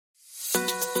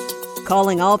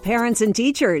Calling all parents and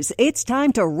teachers, it's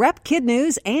time to rep Kid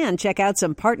News and check out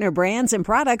some partner brands and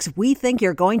products we think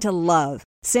you're going to love.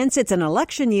 Since it's an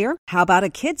election year, how about a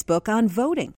kid's book on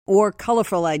voting? Or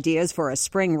colorful ideas for a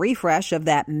spring refresh of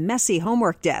that messy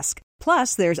homework desk?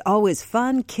 Plus, there's always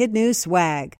fun Kid News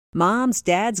swag. Moms,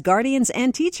 dads, guardians,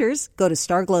 and teachers, go to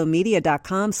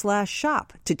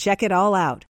starglowmedia.com/shop to check it all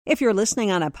out. If you're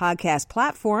listening on a podcast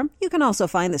platform, you can also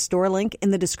find the store link in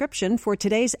the description for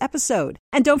today's episode.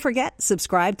 And don't forget,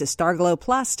 subscribe to Starglow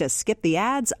Plus to skip the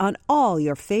ads on all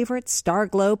your favorite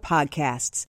Starglow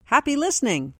podcasts. Happy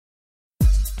listening!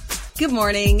 Good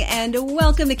morning and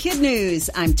welcome to Kid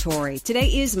News. I'm Tori. Today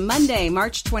is Monday,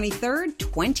 March 23rd,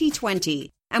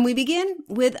 2020. And we begin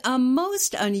with a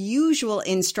most unusual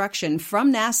instruction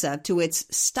from NASA to its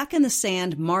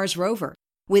stuck-in-the-sand Mars rover.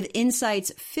 With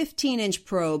InSight's 15-inch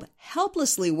probe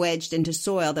helplessly wedged into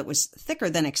soil that was thicker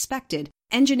than expected,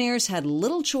 engineers had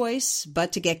little choice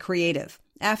but to get creative.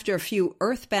 After a few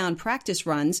Earthbound practice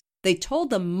runs, they told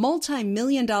the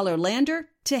multi-million-dollar lander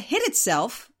to hit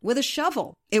itself with a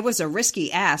shovel. It was a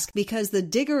risky ask because the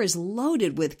digger is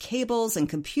loaded with cables and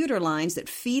computer lines that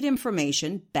feed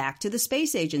information back to the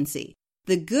space agency.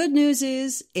 The good news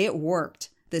is it worked.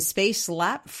 The space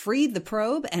lab freed the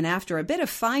probe, and after a bit of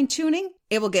fine-tuning,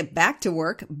 it will get back to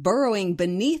work burrowing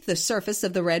beneath the surface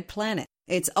of the red planet.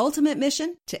 Its ultimate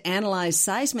mission? To analyze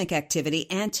seismic activity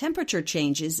and temperature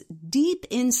changes deep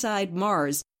inside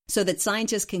Mars so that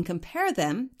scientists can compare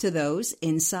them to those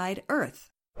inside Earth.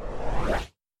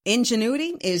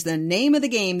 Ingenuity is the name of the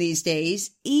game these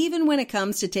days, even when it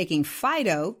comes to taking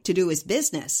Fido to do his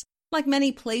business. Like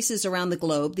many places around the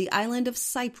globe, the island of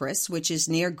Cyprus, which is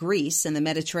near Greece and the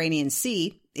Mediterranean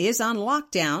Sea, is on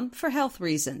lockdown for health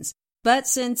reasons. But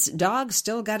since dogs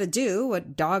still gotta do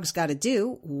what dogs gotta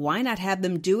do, why not have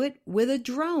them do it with a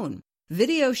drone?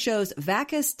 Video shows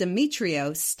Vakis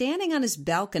Demetrio standing on his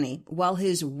balcony while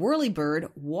his whirlybird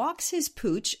walks his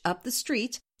pooch up the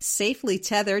street, safely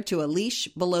tethered to a leash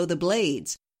below the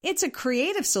blades. It's a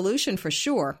creative solution for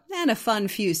sure, and a fun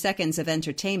few seconds of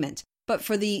entertainment. But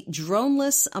for the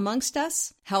droneless amongst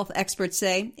us, health experts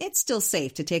say it's still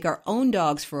safe to take our own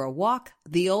dogs for a walk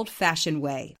the old-fashioned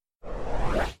way.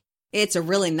 It's a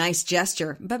really nice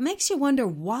gesture, but makes you wonder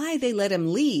why they let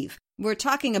him leave. We're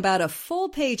talking about a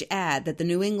full-page ad that the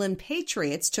New England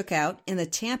Patriots took out in the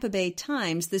Tampa Bay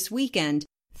Times this weekend,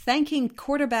 thanking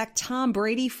quarterback Tom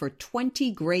Brady for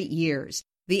 20 great years.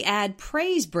 The ad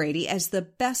praised Brady as the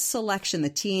best selection the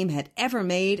team had ever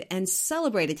made and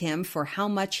celebrated him for how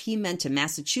much he meant to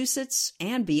Massachusetts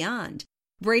and beyond.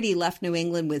 Brady left New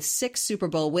England with 6 Super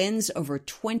Bowl wins over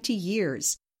 20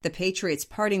 years. The Patriots'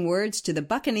 parting words to the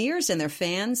Buccaneers and their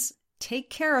fans: take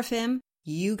care of him.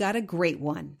 You got a great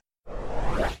one.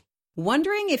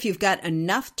 Wondering if you've got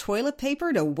enough toilet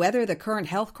paper to weather the current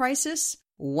health crisis?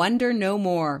 Wonder no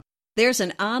more. There's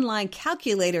an online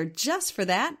calculator just for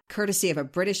that, courtesy of a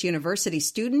British university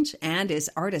student and his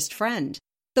artist friend.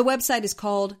 The website is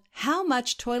called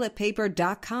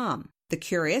howmuchtoiletpaper.com. The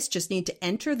curious just need to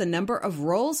enter the number of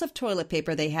rolls of toilet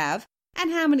paper they have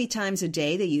and how many times a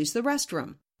day they use the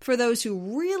restroom. For those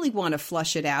who really want to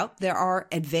flush it out, there are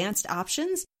advanced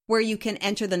options where you can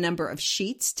enter the number of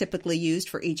sheets typically used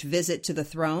for each visit to the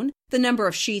throne, the number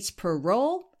of sheets per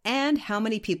roll, and how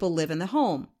many people live in the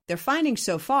home. They're finding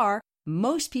so far,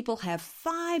 most people have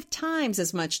 5 times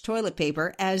as much toilet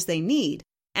paper as they need.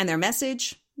 And their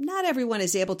message? Not everyone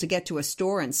is able to get to a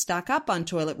store and stock up on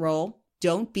toilet roll.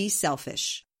 Don't be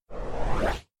selfish.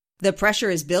 The pressure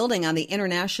is building on the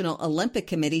International Olympic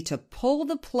Committee to pull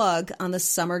the plug on the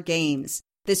Summer Games.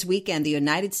 This weekend, the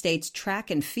United States track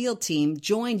and field team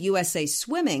joined USA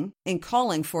Swimming in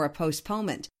calling for a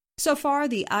postponement. So far,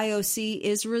 the IOC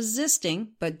is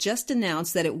resisting, but just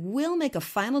announced that it will make a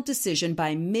final decision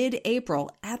by mid-April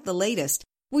at the latest,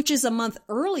 which is a month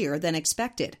earlier than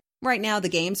expected. Right now, the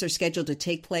Games are scheduled to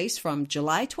take place from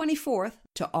July 24th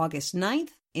to August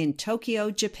 9th in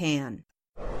Tokyo, Japan.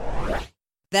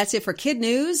 That's it for Kid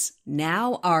News.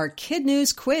 Now our Kid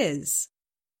News quiz.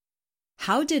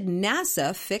 How did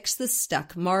NASA fix the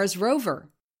stuck Mars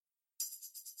rover?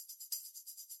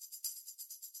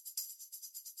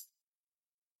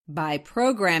 By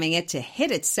programming it to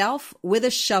hit itself with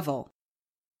a shovel.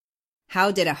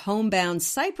 How did a homebound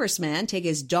Cyprus man take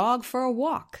his dog for a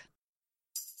walk?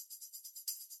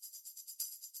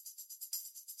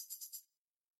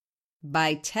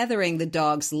 By tethering the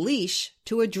dog's leash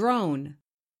to a drone.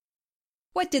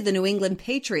 What did the New England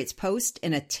Patriots post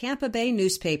in a Tampa Bay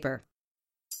newspaper?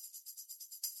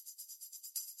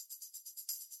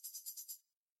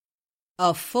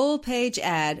 A full-page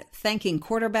ad thanking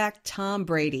quarterback Tom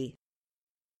Brady.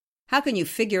 How can you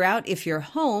figure out if your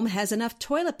home has enough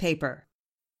toilet paper?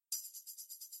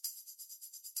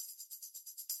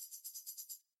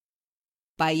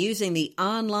 By using the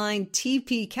online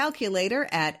TP calculator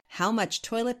at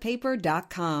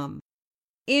howmuchtoiletpaper.com.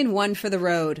 In One for the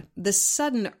Road, the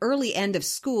sudden early end of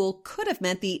school could have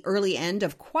meant the early end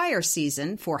of choir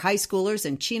season for high schoolers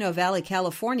in Chino Valley,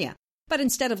 California. But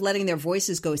instead of letting their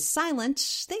voices go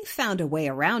silent, they found a way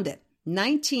around it.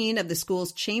 19 of the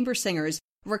school's chamber singers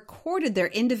recorded their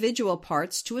individual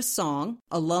parts to a song,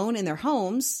 alone in their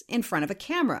homes, in front of a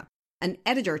camera. An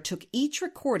editor took each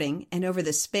recording and over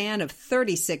the span of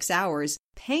 36 hours,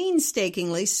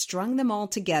 painstakingly strung them all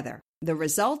together. The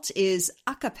result is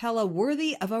a cappella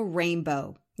worthy of a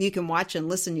rainbow. You can watch and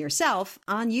listen yourself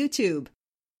on YouTube.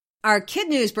 Our Kid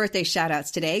News birthday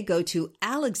shoutouts today go to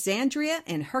Alexandria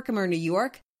in Herkimer, New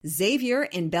York, Xavier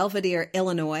in Belvedere,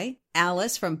 Illinois,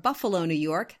 Alice from Buffalo, New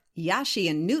York, Yashi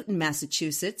in Newton,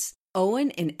 Massachusetts,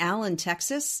 Owen in Allen,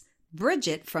 Texas,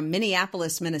 Bridget from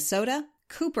Minneapolis, Minnesota,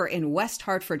 Cooper in West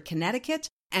Hartford, Connecticut,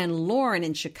 and Lauren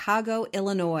in Chicago,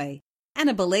 Illinois. And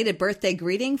a belated birthday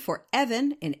greeting for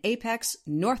Evan in Apex,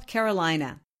 North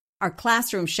Carolina. Our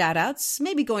classroom shout-outs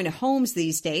may be going to homes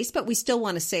these days, but we still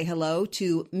want to say hello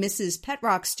to Mrs.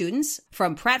 Petrock students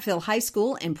from Prattville High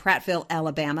School in Prattville,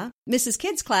 Alabama, Mrs.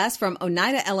 Kids class from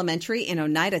Oneida Elementary in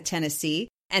Oneida, Tennessee,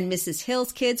 and Mrs.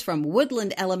 Hill's kids from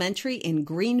Woodland Elementary in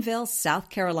Greenville, South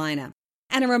Carolina.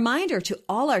 And a reminder to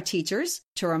all our teachers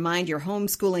to remind your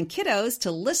homeschooling kiddos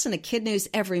to listen to Kid News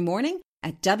every morning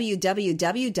at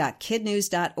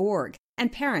www.kidnews.org. And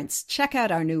parents, check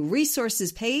out our new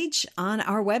resources page on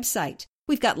our website.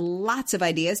 We've got lots of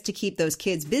ideas to keep those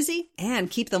kids busy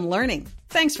and keep them learning.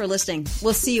 Thanks for listening.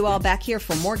 We'll see you all back here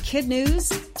for more Kid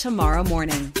News tomorrow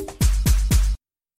morning.